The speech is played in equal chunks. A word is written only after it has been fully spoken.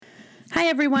Hi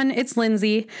everyone, it's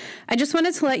Lindsay. I just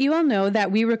wanted to let you all know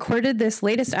that we recorded this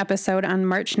latest episode on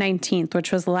March 19th,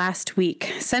 which was last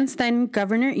week. Since then,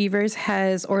 Governor Evers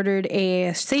has ordered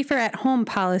a safer at home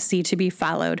policy to be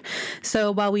followed.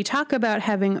 So while we talk about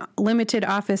having limited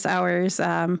office hours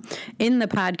in the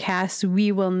podcast,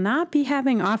 we will not be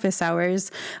having office hours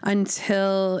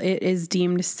until it is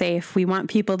deemed safe. We want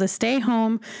people to stay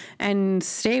home and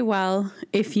stay well.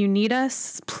 If you need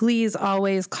us, please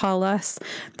always call us.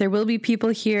 There will be people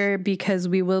here because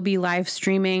we will be live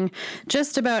streaming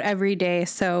just about every day.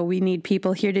 So we need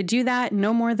people here to do that.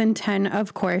 No more than 10,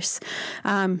 of course.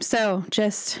 So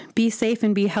just be safe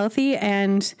and be healthy.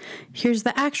 And here's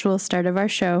the actual start of our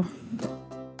show.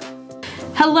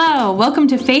 Hello, welcome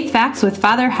to Faith Facts with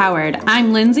Father Howard.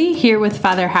 I'm Lindsay, here with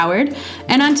Father Howard,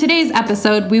 and on today's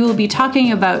episode, we will be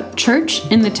talking about church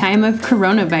in the time of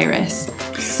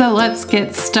coronavirus. So let's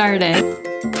get started.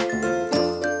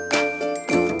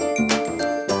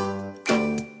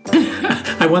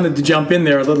 I wanted to jump in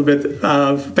there a little bit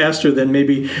faster than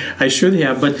maybe I should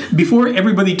have. But before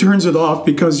everybody turns it off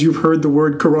because you've heard the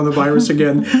word coronavirus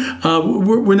again,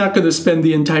 we're not going to spend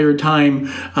the entire time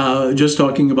just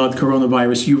talking about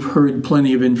coronavirus. You've heard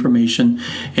plenty of information,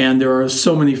 and there are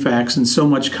so many facts and so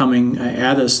much coming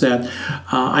at us that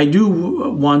I do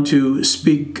want to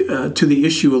speak to the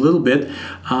issue a little bit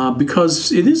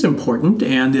because it is important,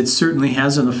 and it certainly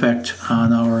has an effect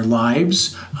on our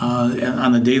lives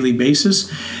on a daily basis.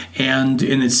 And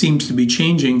it seems to be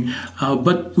changing.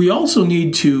 But we also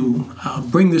need to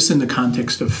bring this in the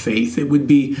context of faith. It would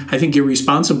be, I think,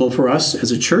 irresponsible for us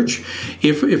as a church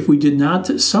if we did not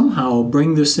somehow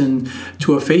bring this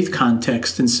into a faith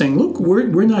context and saying, look,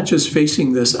 we're not just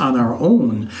facing this on our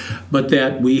own, but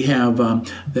that we have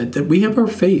that we have our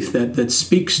faith that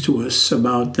speaks to us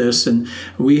about this. And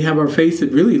we have our faith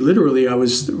that really, literally, I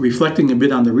was reflecting a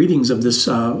bit on the readings of this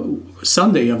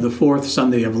Sunday, of the fourth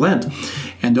Sunday of Lent.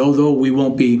 And although we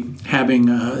won't be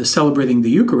having celebrating the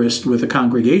Eucharist with a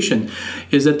congregation,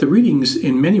 is that the readings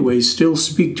in many ways still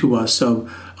speak to us of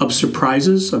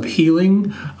surprises, of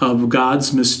healing, of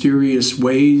God's mysterious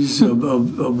ways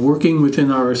of working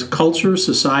within our culture,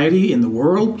 society, in the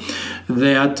world,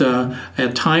 that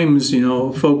at times,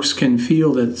 folks can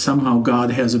feel that somehow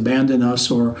God has abandoned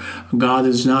us or God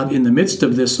is not in the midst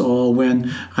of this all,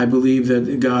 when I believe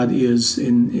that God is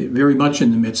very much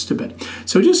in the midst of it.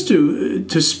 So just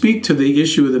to speak to the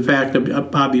issue of the fact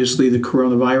that obviously the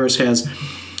coronavirus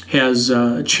has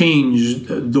changed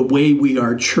the way we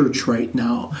are church right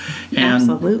now. And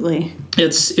absolutely.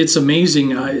 It's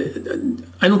amazing.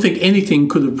 I don't think anything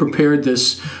could have prepared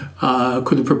us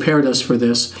for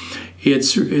this.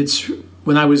 It's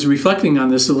when I was reflecting on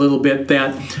this a little bit,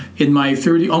 that in my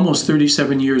almost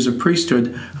 37 years of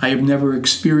priesthood, I have never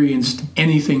experienced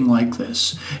anything like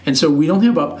this. And so we don't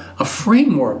have a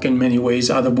framework in many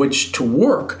ways out of which to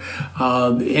work.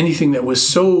 Anything that was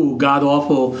so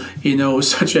god-awful,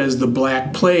 such as the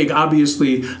Black Plague,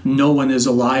 obviously no one is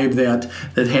alive that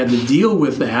had to deal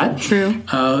with that. True.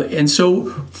 And so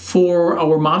for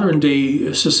our modern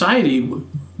day society,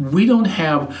 we don't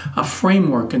have a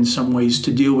framework in some ways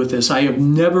to deal with this. I have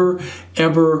never,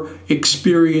 ever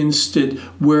experienced it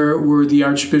where the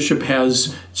Archbishop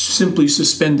has simply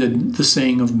suspended the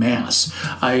saying of Mass.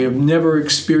 I have never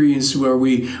experienced where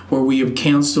we have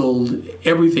canceled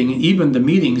everything, even the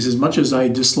meetings. As much as I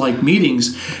dislike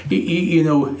meetings,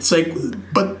 it's like,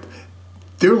 but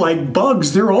they're like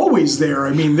bugs. They're always there.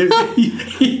 I mean,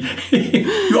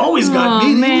 you always got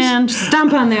meetings. Oh, man,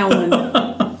 stomp on that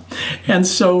one. And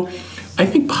so I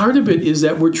think part of it is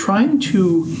that we're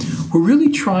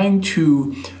really trying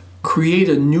to create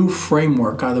a new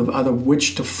framework out of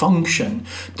which to function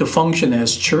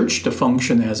as church, to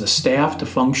function as a staff, to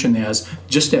function as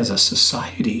a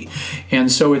society.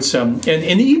 And so it's and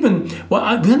even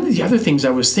then the other things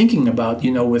I was thinking about,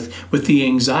 with the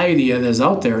anxiety that is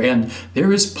out there, and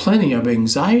there is plenty of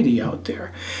anxiety out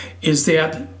there, is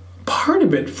that part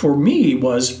of it for me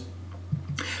was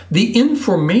the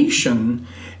information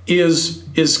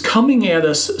is coming at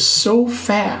us so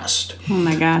fast. Oh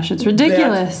my gosh, it's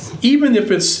ridiculous. Even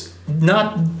if it's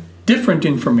not different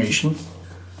information,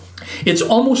 it's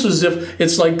almost as if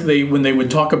it's like when they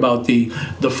would talk about the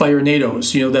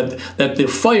firenadoes, that the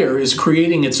fire is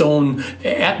creating its own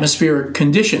atmospheric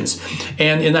conditions.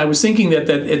 And I was thinking that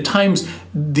at times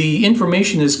the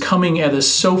information is coming at us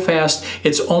so fast,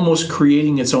 it's almost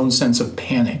creating its own sense of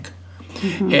panic.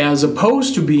 Mm-hmm. As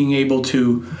opposed to being able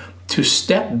to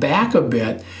step back a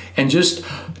bit and just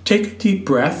take a deep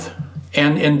breath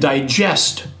and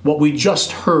digest what we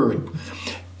just heard.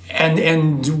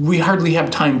 And we hardly have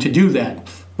time to do that,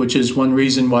 which is one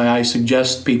reason why I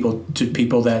suggest to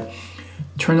people that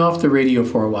turn off the radio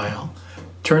for a while.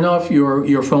 Turn off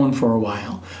your phone for a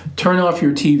while. Turn off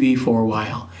your TV for a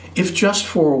while. If just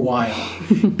for a while.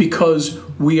 Because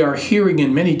we are hearing,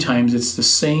 and many times it's the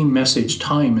same message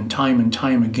time and time and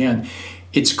time again.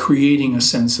 It's creating a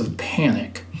sense of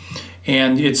panic.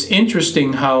 And it's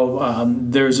interesting how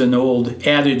there's an old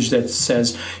adage that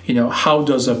says, how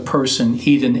does a person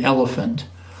eat an elephant?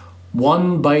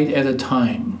 One bite at a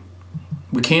time.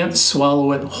 We can't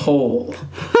swallow it whole.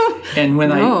 And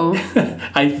when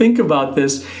I think about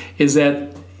this, is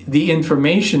that the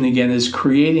information, again, is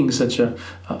creating such a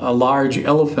large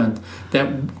elephant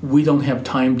that we don't have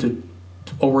time to,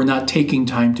 or we're not taking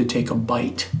time to take a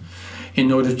bite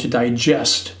in order to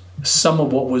digest some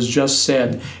of what was just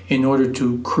said in order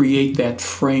to create that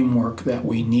framework that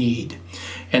we need.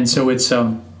 And so it's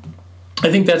I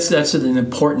think that's an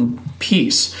important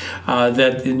piece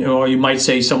that, or you might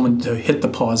say someone to hit the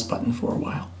pause button for a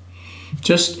while.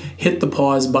 Just hit the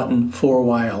pause button for a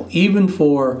while, even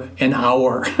for an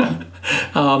hour,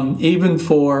 even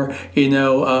for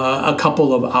a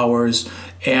couple of hours,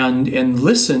 and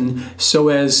listen so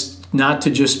as not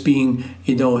to just being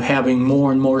having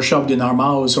more and more shoved in our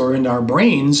mouths or in our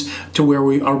brains to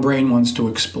where our brain wants to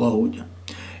explode.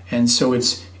 And so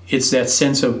it's that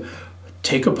sense of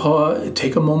take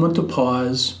a moment to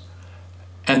pause,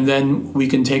 and then we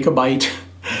can take a bite,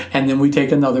 and then we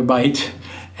take another bite,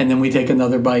 and then we take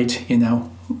another bite,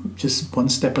 just one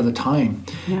step at a time,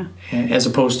 as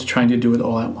opposed to trying to do it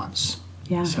all at once.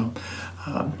 Yeah. So,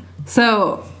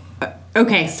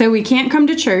 okay, so we can't come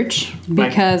to church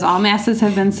because all masses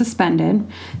have been suspended.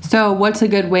 So what's a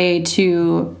good way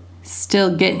to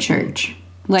still get church?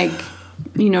 Like,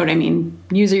 you know what I mean?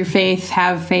 Use your faith,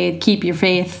 have faith, keep your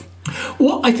faith.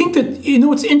 Well, I think that,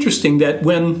 it's interesting that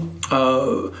when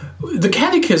the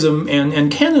Catechism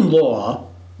and canon law,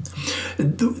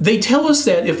 they tell us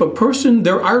that if a person,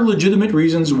 there are legitimate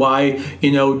reasons why,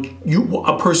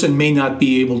 a person may not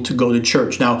be able to go to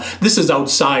church. Now, this is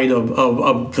outside of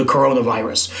the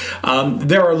coronavirus.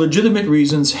 There are legitimate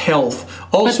reasons, health,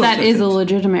 also. But that is a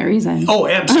legitimate reason. Oh,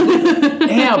 absolutely.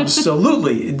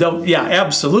 Absolutely. Yeah,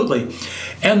 absolutely.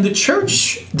 And the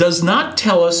church does not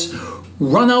tell us,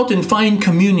 run out and find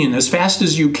communion as fast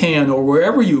as you can or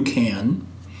wherever you can.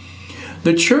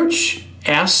 The church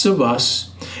asks of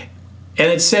us, and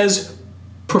it says,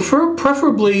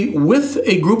 preferably with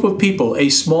a group of people, a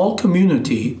small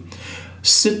community,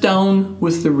 sit down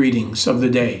with the readings of the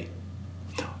day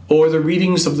or the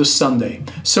readings of the Sunday.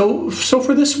 So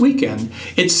for this weekend,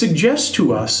 it suggests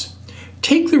to us,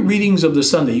 take the readings of the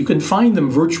Sunday. You can find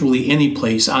them virtually any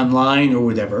place, online or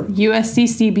whatever.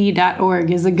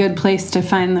 USCCB.org is a good place to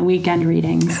find the weekend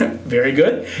readings. Very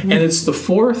good. Mm-hmm. And it's the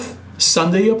fourth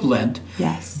Sunday of Lent.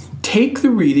 Yes. Take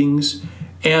the readings,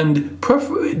 and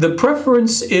the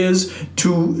preference is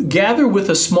to gather with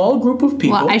a small group of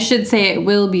people. Well, I should say it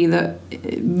will be the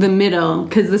middle,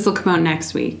 because this will come out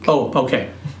next week. Oh, okay.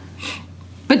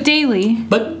 But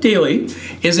daily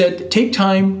is that take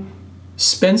time,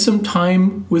 spend some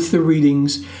time with the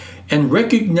readings, and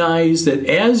recognize that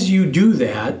as you do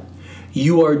that,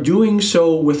 you are doing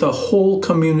so with a whole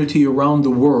community around the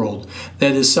world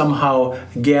that is somehow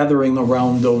gathering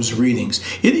around those readings.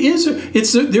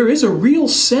 There is a real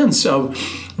sense of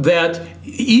that,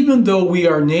 even though we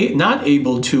are not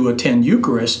able to attend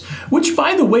Eucharist, which,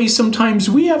 by the way, sometimes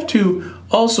we have to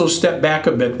also step back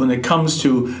a bit when it comes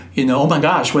to, oh my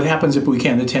gosh, what happens if we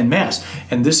can't attend Mass?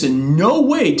 And this in no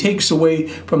way takes away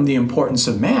from the importance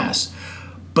of Mass.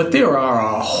 But there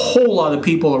are a whole lot of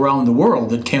people around the world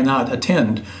that cannot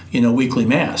attend, weekly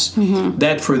Mass. Mm-hmm.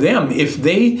 That for them, if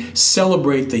they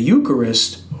celebrate the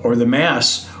Eucharist or the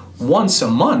Mass once a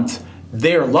month,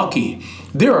 they're lucky.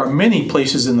 There are many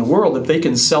places in the world, if they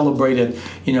can celebrate it,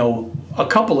 a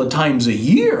couple of times a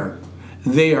year,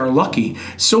 they are lucky.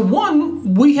 So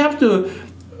one, we have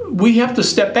to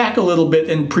step back a little bit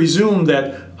and presume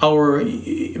that our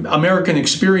American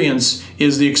experience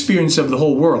is the experience of the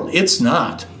whole world. It's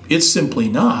not. It's simply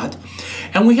not.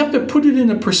 And we have to put it in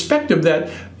a perspective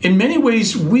that in many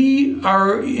ways we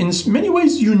are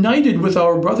united with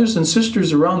our brothers and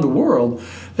sisters around the world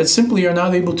that simply are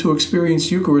not able to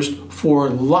experience Eucharist for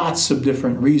lots of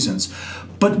different reasons.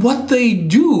 But what they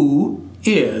do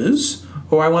is,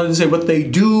 or I wanted to say what they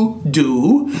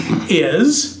do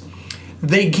is,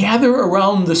 they gather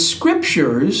around the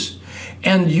Scriptures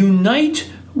and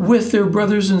unite with their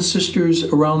brothers and sisters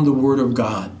around the Word of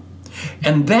God.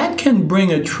 And that can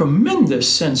bring a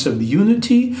tremendous sense of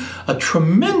unity, a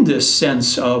tremendous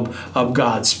sense of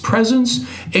God's presence,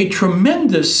 a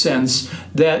tremendous sense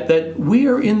that we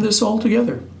are in this all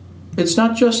together. It's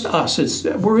not just us.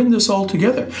 We're in this all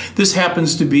together. This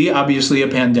happens to be obviously a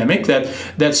pandemic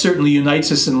that certainly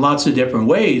unites us in lots of different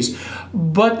ways.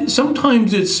 But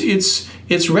sometimes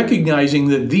it's recognizing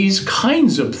that these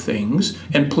kinds of things,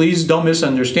 and please don't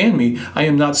misunderstand me, I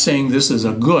am not saying this is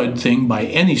a good thing by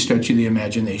any stretch of the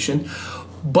imagination,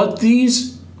 but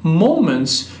these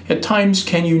moments at times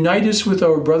can unite us with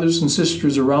our brothers and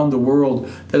sisters around the world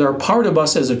that are part of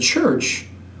us as a church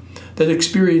that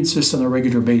experience this on a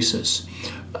regular basis.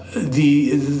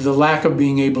 The lack of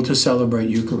being able to celebrate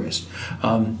Eucharist.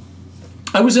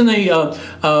 I was in a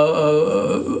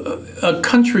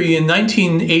country in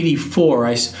 1984.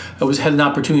 I had an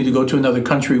opportunity to go to another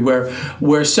country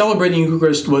where celebrating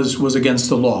Eucharist was against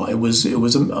the law. It was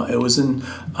in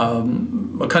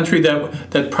a country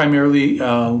that primarily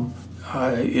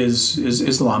is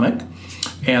Islamic,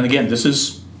 and again, this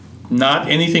is not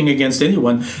anything against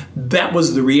anyone. That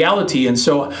was the reality, and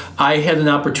so I had an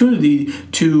opportunity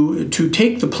to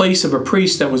take the place of a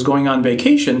priest that was going on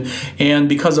vacation, and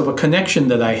because of a connection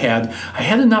that I had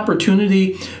an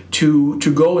opportunity to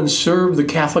go and serve the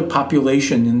Catholic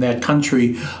population in that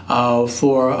country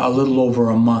for a little over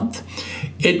a month.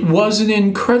 It was an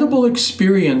incredible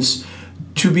experience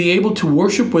to be able to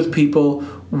worship with people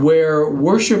where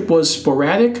worship was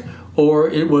sporadic or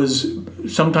it was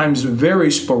sometimes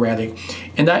very sporadic.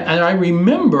 And I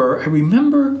remember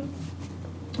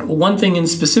one thing in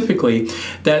specifically,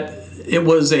 that it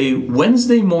was a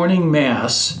Wednesday morning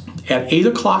mass at 8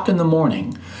 o'clock in the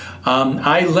morning.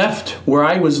 I left where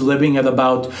I was living at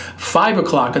about 5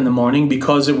 o'clock in the morning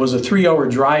because it was a 3-hour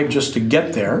drive just to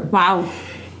get there. Wow.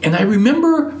 And I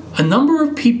remember a number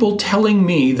of people telling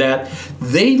me that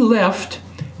they left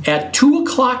at 2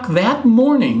 o'clock that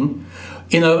morning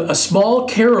in a small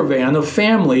caravan of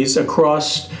families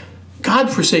across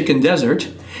God-forsaken desert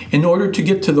in order to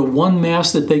get to the one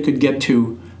mass that they could get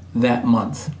to that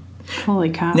month. Holy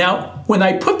cow. Now, when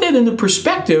I put that into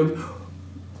perspective,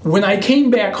 when I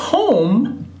came back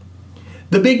home,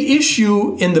 the big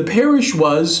issue in the parish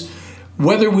was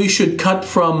whether we should cut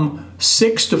from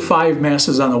 6 to 5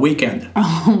 masses on a weekend.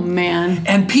 Oh, man.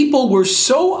 And people were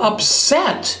so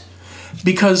upset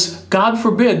because God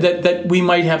forbid that we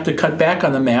might have to cut back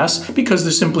on the Mass because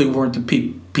there simply weren't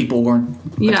people weren't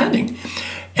attending.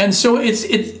 And so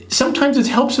sometimes it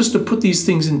helps us to put these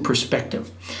things in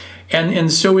perspective.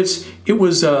 And so it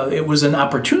was an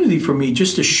opportunity for me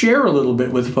just to share a little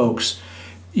bit with folks,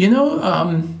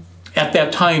 at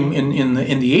that time in the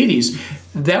 80s,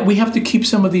 that we have to keep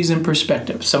some of these in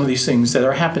perspective, some of these things that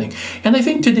are happening. And I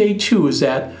think today too is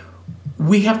that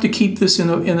we have to keep this in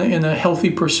a healthy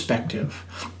perspective.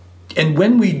 And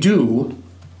when we do,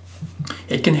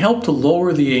 it can help to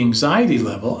lower the anxiety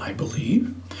level, I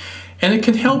believe, and it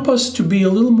can help us to be a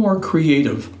little more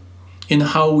creative in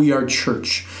how we are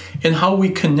church, in how we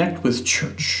connect with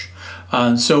church.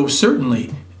 So certainly,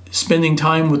 spending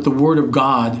time with the Word of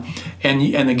God,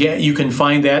 and again, you can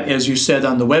find that, as you said,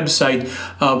 on the website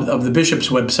of the bishop's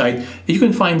website. You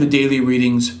can find the daily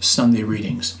readings, Sunday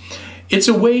readings. It's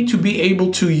a way to be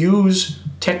able to use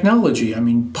technology. I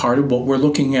mean, part of what we're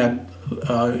looking at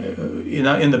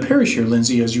in the parish here,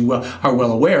 Lindsay, as you are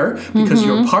well aware, because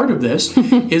you're part of this,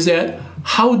 is that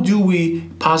how do we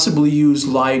possibly use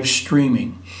live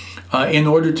streaming in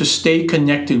order to stay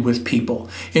connected with people,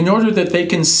 in order that they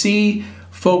can see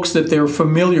folks that they're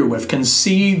familiar with, can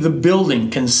see the building,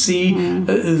 can see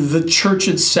the church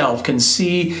itself, can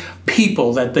see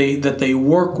people that they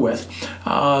work with.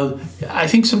 I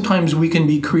think sometimes we can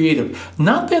be creative.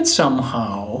 Not that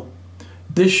somehow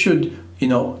this should,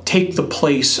 take the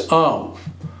place of,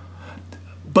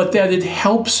 but that it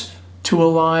helps to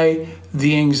allay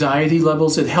the anxiety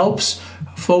levels. It helps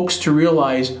folks to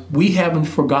realize we haven't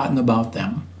forgotten about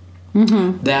them,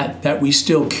 that we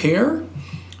still care,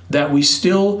 that we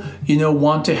still,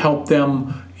 want to help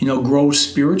them, grow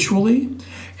spiritually.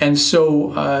 And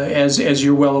so, as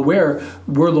you're well aware,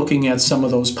 we're looking at some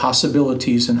of those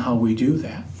possibilities and how we do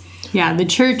that. Yeah, the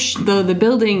church, though the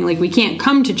building, we can't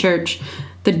come to church,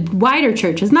 the wider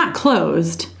church is not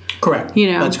closed. Correct.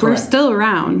 That's correct. We're still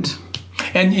around.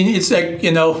 And it's like,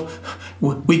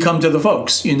 we come to the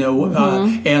folks,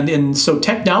 and so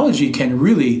technology can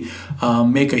really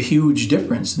make a huge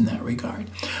difference in that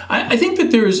regard. I think that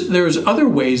there's other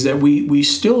ways that we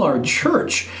still are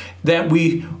church, that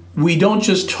we don't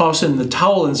just toss in the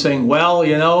towel and saying, well,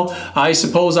 I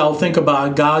suppose I'll think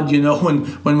about God,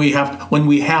 when we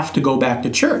have to go back to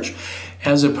church,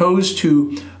 as opposed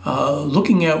to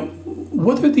looking at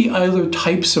what are the other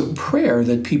types of prayer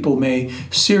that people may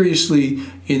seriously,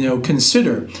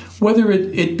 consider, whether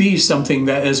it be something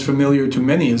that is familiar to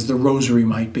many as the rosary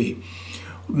might be.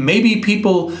 maybe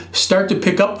people start to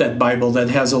pick up that Bible that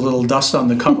has a little dust on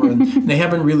the cover and they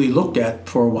haven't really looked at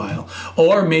for a while.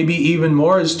 Or maybe even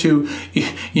more is to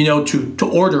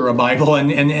order a Bible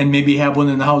and maybe have one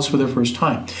in the house for the first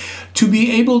time. To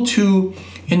be able to,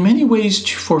 in many ways,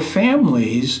 for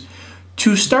families,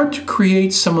 to start to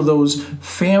create some of those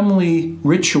family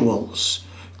rituals,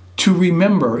 to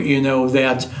remember,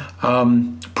 that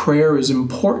prayer is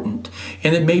important.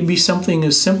 And it may be something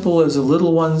as simple as a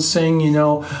little one saying,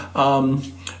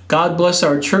 God bless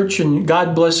our church, and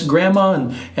God bless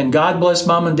Grandma, and God bless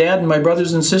Mom and Dad and my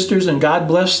brothers and sisters, and God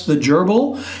bless the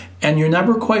gerbil. And you're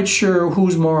never quite sure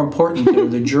who's more important there,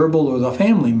 the gerbil or the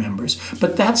family members.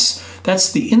 But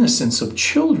that's the innocence of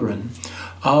children.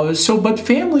 But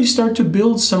families start to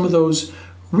build some of those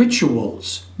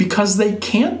rituals because they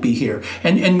can't be here.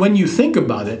 And when you think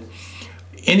about it,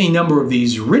 any number of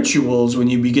these rituals, when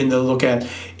you begin to look at,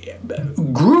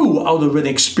 grew out of an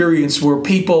experience where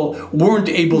people weren't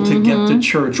able to get to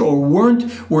church or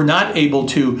were not able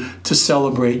to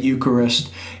celebrate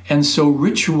Eucharist. And so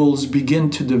rituals begin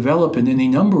to develop in any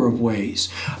number of ways.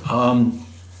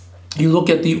 You look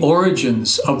at the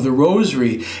origins of the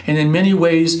Rosary, and in many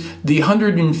ways, the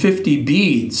 150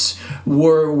 beads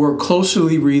were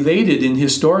closely related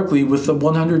historically with the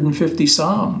 150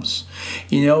 Psalms.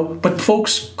 But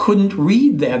folks couldn't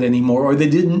read that anymore, or they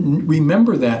didn't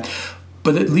remember that.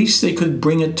 But at least they could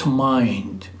bring it to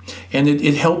mind, and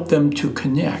it helped them to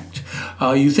connect.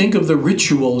 You think of the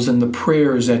rituals and the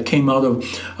prayers that came out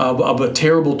of a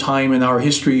terrible time in our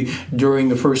history during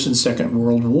the First and Second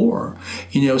World War.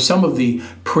 Some of the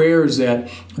prayers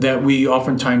that we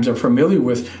oftentimes are familiar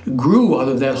with grew out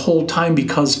of that whole time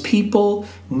because people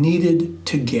needed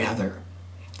to gather.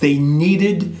 They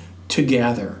needed to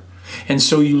gather. And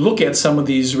so you look at some of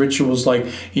these rituals like,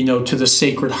 to the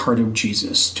Sacred Heart of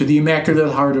Jesus, to the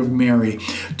Immaculate Heart of Mary,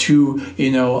 to,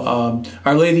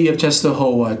 Our Lady of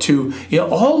Czestochowa, to,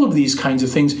 all of these kinds of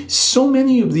things. So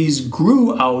many of these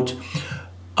grew out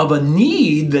of a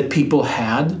need that people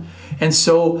had. And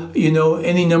so,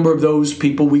 any number of those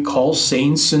people we call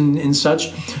saints and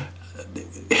such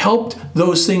helped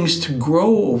those things to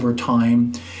grow over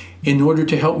time in order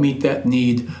to help meet that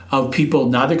need of people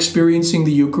not experiencing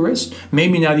the Eucharist,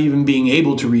 maybe not even being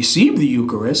able to receive the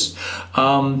Eucharist,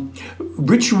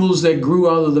 rituals that grew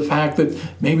out of the fact that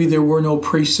maybe there were no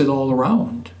priests at all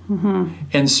around.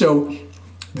 And so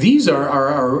these are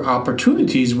our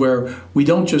opportunities where we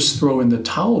don't just throw in the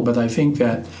towel, but I think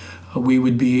that we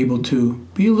would be able to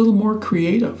be a little more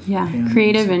creative. Yeah,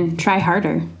 creative and try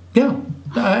harder. Yeah.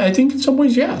 I think in some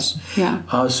ways, yes.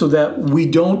 Yeah. So that we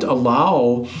don't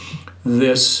allow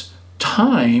this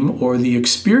time or the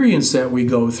experience that we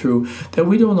go through, that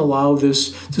we don't allow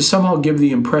this to somehow give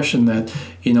the impression that,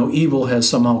 evil has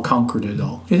somehow conquered it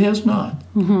all. It has not.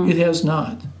 It has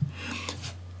not.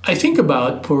 I think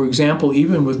about, for example,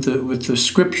 even with the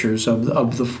scriptures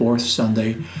of the fourth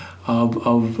Sunday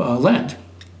of Lent,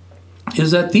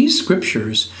 is that these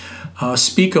scriptures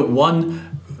speak of one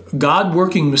God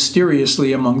working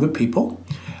mysteriously among the people,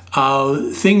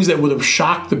 things that would have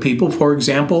shocked the people. For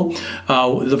example,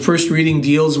 the first reading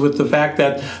deals with the fact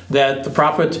that the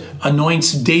prophet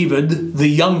anoints David, the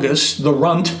youngest, the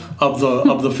runt of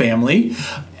the family,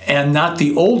 and not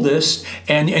the oldest.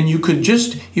 And you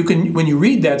can when you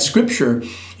read that scripture,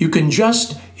 you can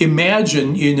just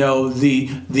imagine,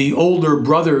 the older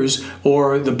brothers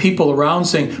or the people around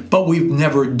saying, but we've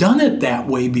never done it that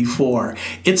way before.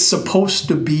 It's supposed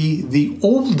to be the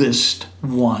oldest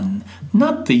one,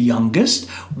 not the youngest.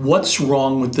 What's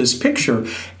wrong with this picture?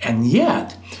 And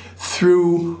yet,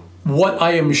 through what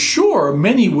I am sure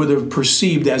many would have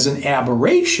perceived as an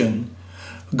aberration,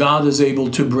 God is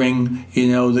able to bring,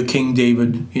 the King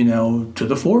David, to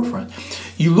the forefront.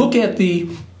 You look at the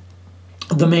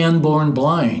man born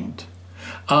blind.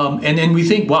 And we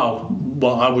think, wow,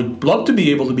 well, I would love to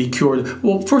be able to be cured.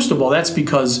 Well, first of all, that's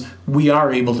because we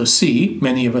are able to see.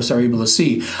 Many of us are able to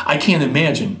see. I can't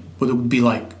imagine what it would be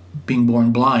like being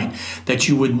born blind, that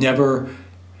you would never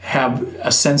have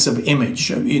a sense of image,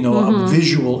 a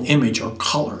visual image or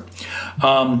color.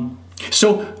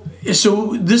 So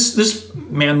this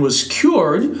man was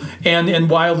cured, and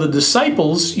while the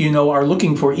disciples, are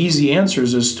looking for easy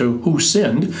answers as to who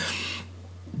sinned,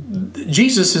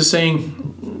 Jesus is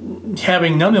saying,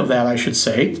 having none of that, I should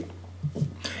say,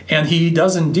 and he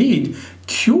does indeed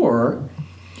cure,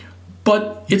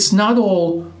 but it's not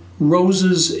all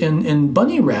roses and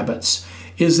bunny rabbits,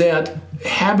 is that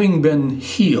having been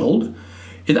healed,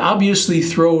 it obviously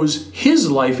throws his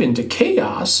life into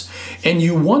chaos. And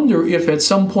you wonder if at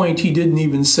some point he didn't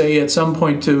even say at some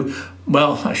point to,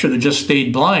 well, I should have just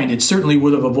stayed blind. It certainly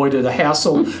would have avoided a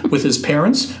hassle with his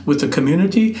parents, with the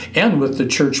community, and with the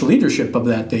church leadership of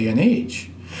that day and age.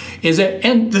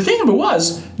 And the thing of it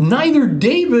was, neither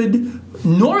David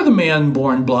nor the man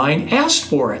born blind asked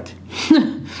for it.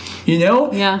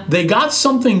 Yeah. They got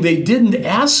something they didn't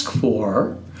ask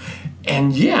for,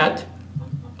 and yet,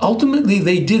 ultimately,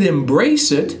 they did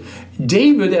embrace it.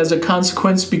 David, as a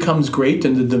consequence, becomes great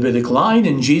in the Davidic line,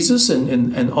 and Jesus,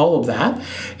 and all of that.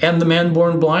 And the man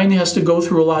born blind has to go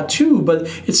through a lot too, but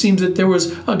it seems that there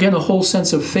was, again, a whole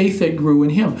sense of faith that grew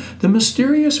in him. The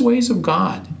mysterious ways of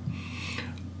God.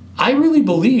 I really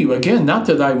believe, again, not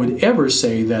that I would ever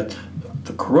say that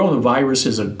the coronavirus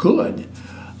is a good.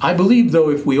 I believe, though,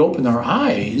 if we open our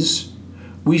eyes,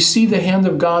 we see the hand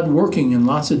of God working in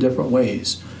lots of different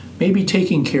ways. Maybe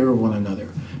taking care of one another.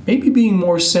 Maybe being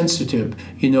more sensitive,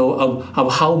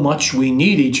 of how much we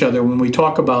need each other when we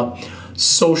talk about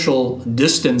social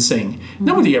distancing. Mm-hmm.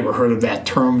 Nobody ever heard of that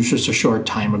term just a short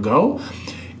time ago.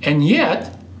 And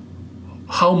yet,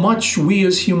 how much we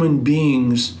as human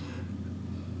beings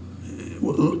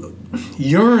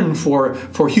yearn for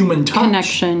human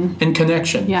touch and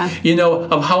connection. Yeah.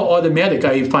 Of how automatic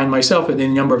I find myself in a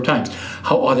number of times.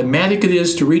 How automatic it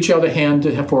is to reach out a hand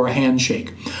for a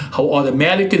handshake. How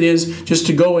automatic it is just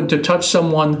to go and to touch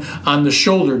someone on the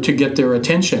shoulder to get their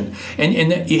attention.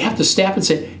 And you have to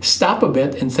stop a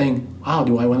bit and think, wow,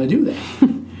 do I want to do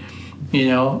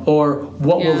that? Or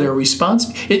what will their response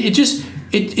be?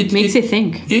 It makes you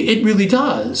think. It really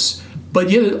does. But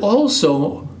yet it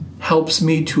also helps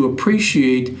me to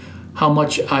appreciate how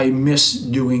much I miss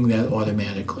doing that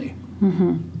automatically.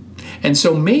 Mm-hmm. And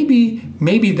so maybe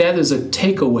that is a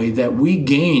takeaway that we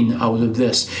gain out of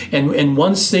this. And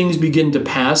once things begin to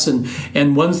pass,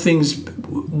 and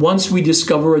once we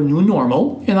discover a new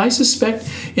normal, and I suspect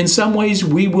in some ways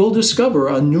we will discover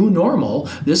a new normal.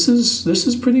 This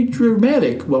is pretty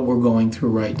dramatic what we're going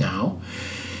through right now.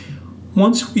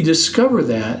 Once we discover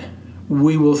that,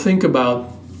 we will think about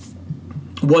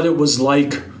what it was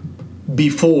like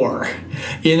before,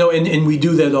 and we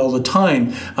do that all the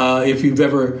time. If you've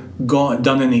ever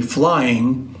done any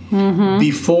flying, mm-hmm.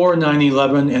 before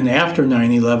 9/11 and after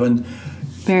 9/11,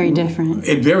 very different.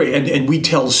 And we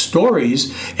tell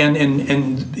stories,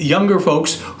 and younger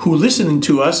folks who listening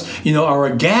to us, are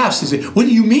aghast. They say, "What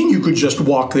do you mean you could just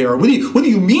walk there? What do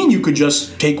you mean you could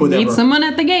just take whatever?" Meet someone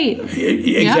at the gate.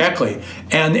 Exactly, yep.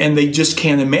 And they just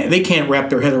can't they can't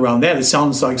wrap their head around that. It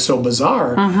sounds like so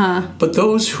bizarre. Uh-huh. But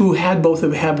those who have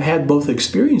had both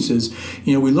experiences,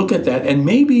 we look at that, and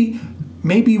maybe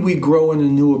we grow in a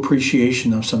new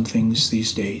appreciation of some things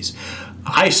these days.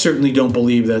 I certainly don't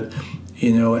believe that.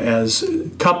 As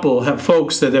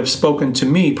folks that have spoken to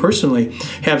me personally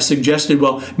have suggested,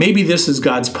 well, maybe this is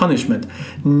God's punishment.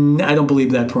 I don't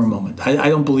believe that for a moment. I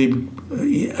don't believe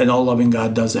an all-loving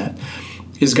God does that.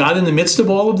 Is God in the midst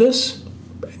of all of this?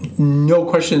 No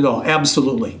question at all.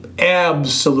 Absolutely.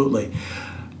 Absolutely.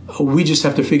 We just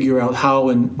have to figure out how,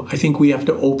 and I think we have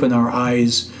to open our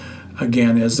eyes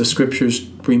again, as the scriptures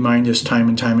remind us time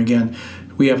and time again.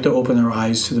 We have to open our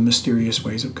eyes to the mysterious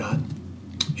ways of God.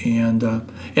 And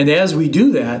as we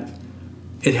do that,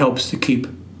 it helps to keep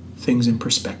things in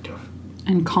perspective.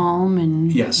 And calm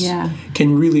and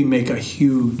can really make a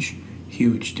huge,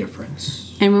 huge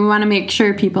difference. And we want to make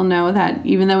sure people know that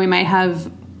even though we might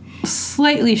have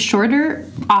slightly shorter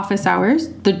office hours,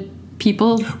 the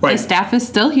staff is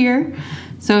still here.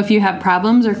 So if you have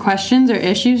problems or questions or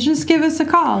issues, just give us a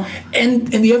call. And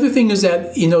the other thing is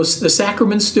that, the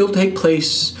sacraments still take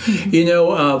place,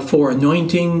 mm-hmm. For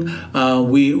anointing.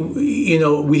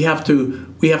 We have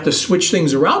to switch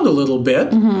things around a little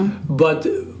bit, mm-hmm.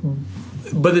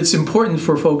 but it's important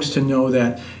for folks to know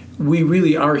that we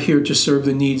really are here to serve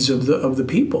the needs of the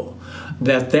people.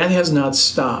 That has not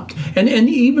stopped. And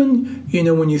even,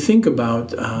 when you think about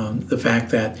the fact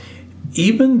that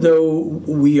even though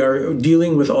we are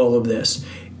dealing with all of this,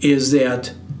 is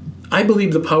that I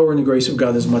believe the power and the grace of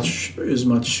God is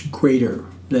much greater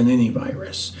than any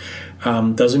virus.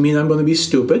 Doesn't mean I'm going to be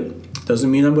stupid. Doesn't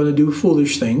mean I'm going to do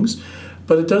foolish things.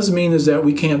 But it does mean is that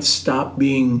we can't stop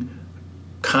being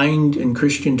kind and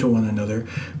Christian to one another.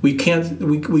 We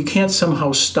can't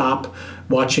somehow stop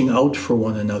watching out for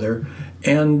one another.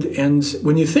 And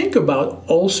when you think about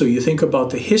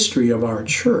the history of our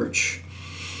church,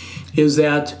 is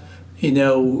that,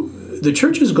 the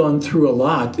church has gone through a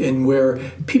lot, and where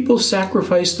people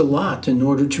sacrificed a lot in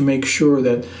order to make sure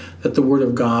that the Word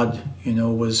of God,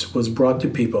 was brought to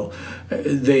people.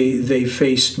 They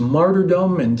faced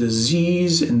martyrdom and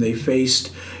disease, and they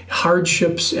faced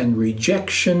hardships and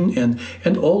rejection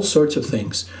and all sorts of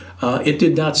things. It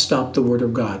did not stop the Word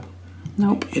of God.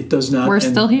 Nope. It does not. We're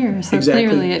still here, so exactly,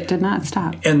 clearly it did not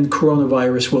stop. And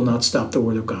coronavirus will not stop the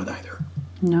Word of God either.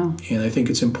 No. And I think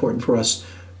it's important for us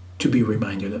to be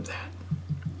reminded of that.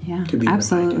 Yeah, to be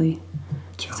absolutely.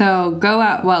 Reminded. So go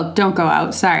out. Well, don't go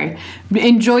out. Sorry.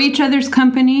 Enjoy each other's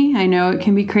company. I know it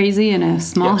can be crazy in a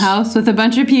small house with a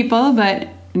bunch of people, but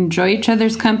enjoy each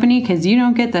other's company because you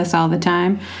don't get this all the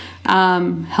time.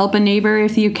 Help a neighbor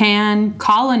if you can.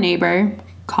 Call a neighbor.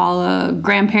 Call a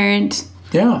grandparent.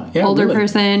 Older really.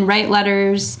 person. Write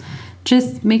letters.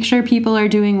 Just make sure people are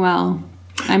doing well.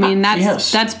 I mean,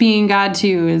 that's being God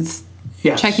too, is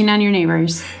checking on your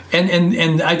neighbors.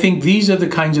 And I think these are the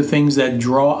kinds of things that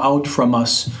draw out from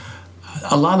us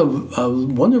a lot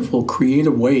of wonderful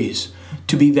creative ways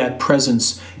to be that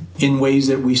presence in ways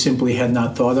that we simply had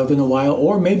not thought of in a while,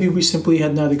 or maybe we simply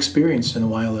had not experienced in a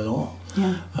while at all.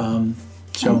 Yeah.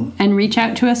 And reach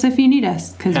out to us if you need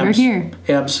us, because we're here.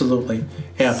 Absolutely.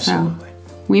 So,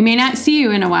 we may not see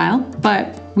you in a while,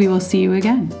 but we will see you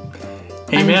again.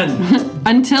 Amen.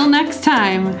 Until next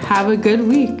time, have a good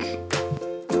week.